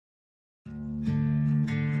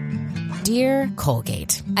Dear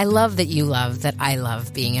Colgate, I love that you love that I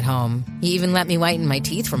love being at home. You even let me whiten my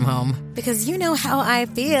teeth from home. Because you know how I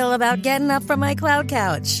feel about getting up from my cloud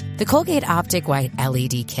couch. The Colgate Optic White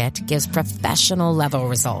LED Kit gives professional-level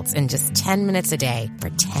results in just 10 minutes a day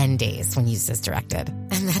for 10 days when used as directed.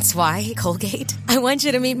 And that's why, Colgate, I want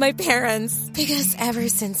you to meet my parents. Because ever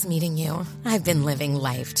since meeting you, I've been living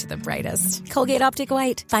life to the brightest. Colgate Optic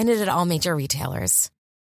White. Find it at all major retailers.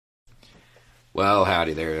 Well,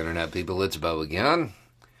 howdy there, Internet people. It's Bo again.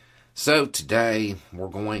 So today we're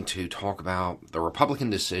going to talk about the Republican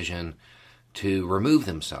decision to remove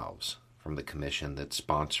themselves from the commission that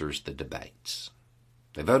sponsors the debates.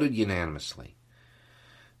 They voted unanimously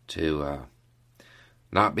to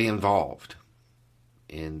not be involved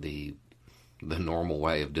in the normal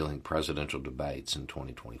way of doing presidential debates in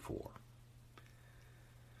 2024.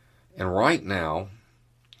 And right now,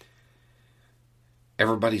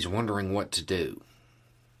 everybody's wondering what to do.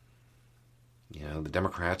 You know, the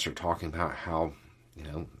Democrats are talking about how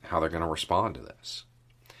they're going to respond to this.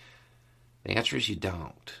 The answer is you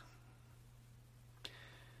don't.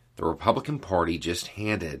 The Republican Party just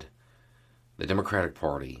handed the Democratic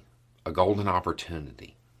Party a golden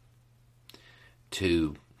opportunity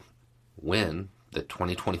to win the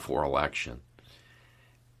 2024 election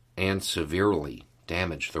and severely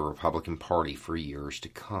damage the Republican Party for years to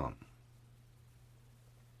come.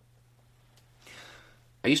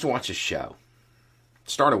 I used to watch a show.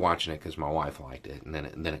 Started watching it because my wife liked it, and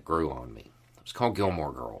then it grew on me. It was called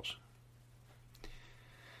Gilmore Girls.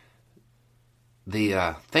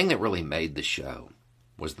 The thing that really made the show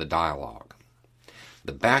was the dialogue,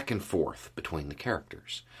 the back and forth between the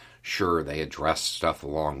characters. Sure, they addressed stuff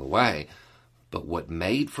along the way, but what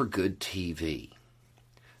made for good TV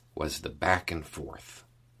was the back and forth,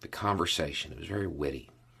 the conversation. It was very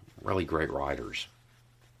witty, really great writers.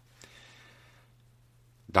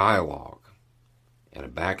 Dialogue and a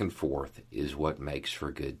back and forth is what makes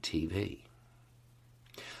for good TV.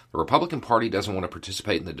 The Republican Party doesn't want to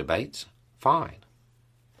participate in the debates? Fine.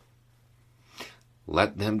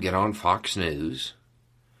 Let them get on Fox News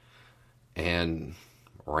and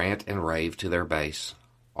rant and rave to their base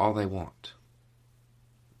all they want.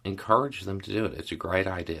 Encourage them to do it. It's a great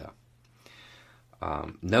idea.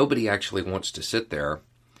 Nobody actually wants to sit there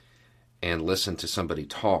and listen to somebody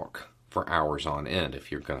talk for hours on end.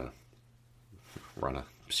 If you're going to run a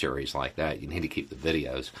series like that, you need to keep the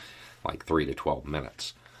videos like 3 to 12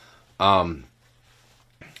 minutes. Go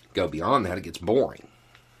beyond that, it gets boring.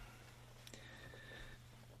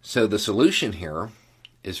 So the solution here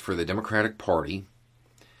is for the Democratic Party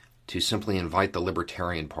to simply invite the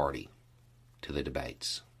Libertarian Party to the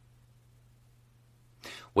debates.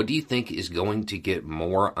 What do you think is going to get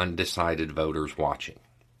more undecided voters watching?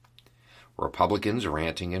 Republicans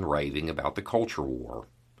ranting and raving about the culture war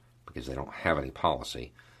because they don't have any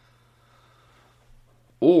policy,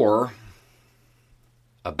 or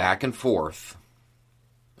a back and forth,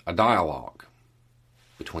 a dialogue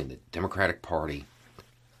between the Democratic Party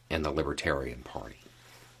and the Libertarian Party.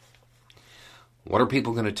 What are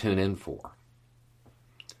people going to tune in for?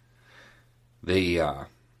 The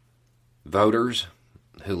voters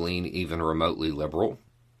who lean even remotely liberal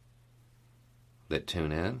that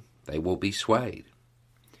tune in, they will be swayed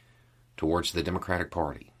towards the Democratic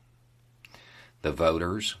Party. The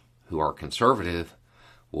voters who are conservative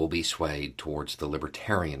will be swayed towards the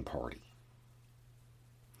Libertarian Party.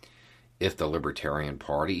 If the Libertarian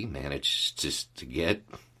Party manages just to get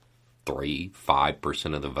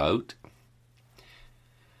 3-5% of the vote,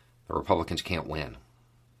 the Republicans can't win.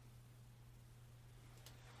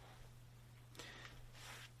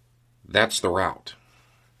 That's the route.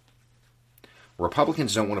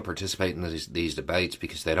 Republicans don't want to participate in these debates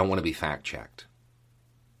because they don't want to be fact-checked.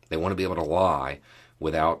 They want to be able to lie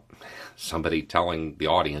without somebody telling the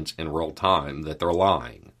audience in real time that they're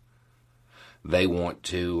lying. They want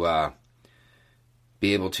to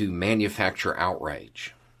be able to manufacture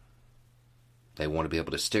outrage. They want to be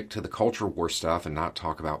able to stick to the culture war stuff and not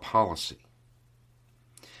talk about policy.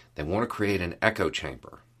 They want to create an echo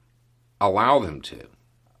chamber. Allow them to.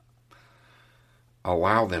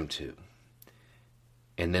 Allow them to.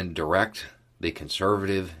 And then direct the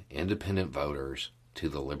conservative, independent voters to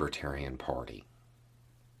the Libertarian Party.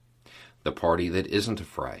 The party that isn't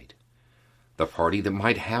afraid. The party that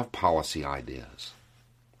might have policy ideas.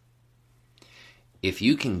 If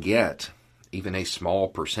you can get even a small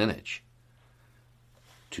percentage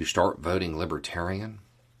to start voting Libertarian,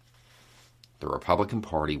 the Republican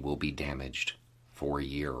Party will be damaged for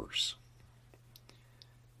years.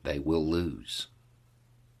 They will lose.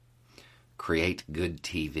 Create good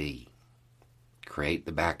TV. Create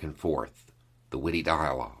the back and forth, the witty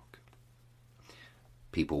dialogue.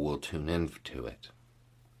 people will tune in to it.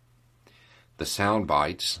 The sound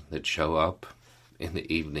bites that show up in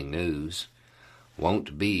the evening news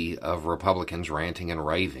won't be of Republicans ranting and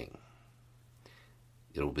raving.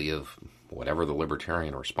 It'll be of whatever the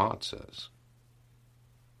libertarian response is.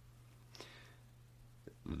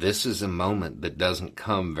 This is a moment that doesn't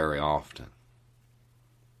come very often.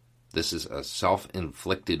 This is a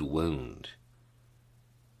self-inflicted wound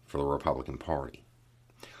for the Republican Party.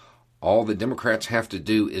 All the Democrats have to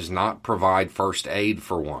do is not provide first aid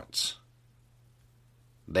for once.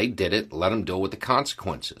 They did it. Let them deal with the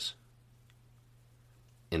consequences.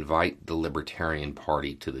 Invite the Libertarian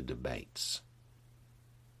Party to the debates.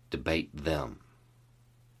 Debate them.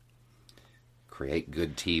 Create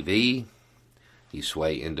good TV. You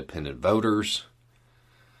sway independent voters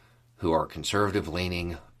who are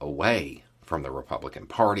conservative-leaning away from the Republican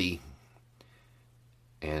Party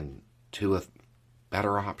and to a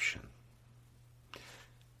better option.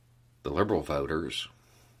 The liberal voters,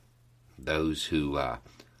 those who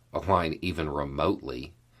align even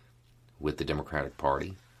remotely with the Democratic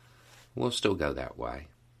Party, will still go that way.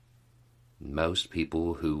 Most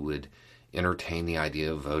people who would entertain the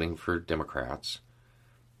idea of voting for Democrats,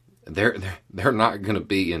 they're not going to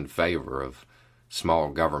be in favor of small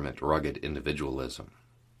government, rugged individualism.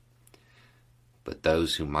 But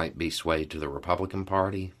those who might be swayed to the Republican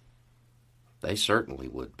Party, they certainly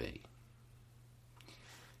would be.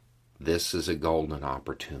 This is a golden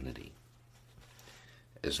opportunity,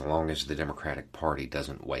 as long as the Democratic Party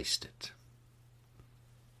doesn't waste it.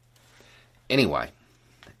 Anyway,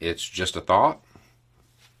 it's just a thought.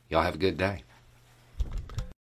 Y'all have a good day.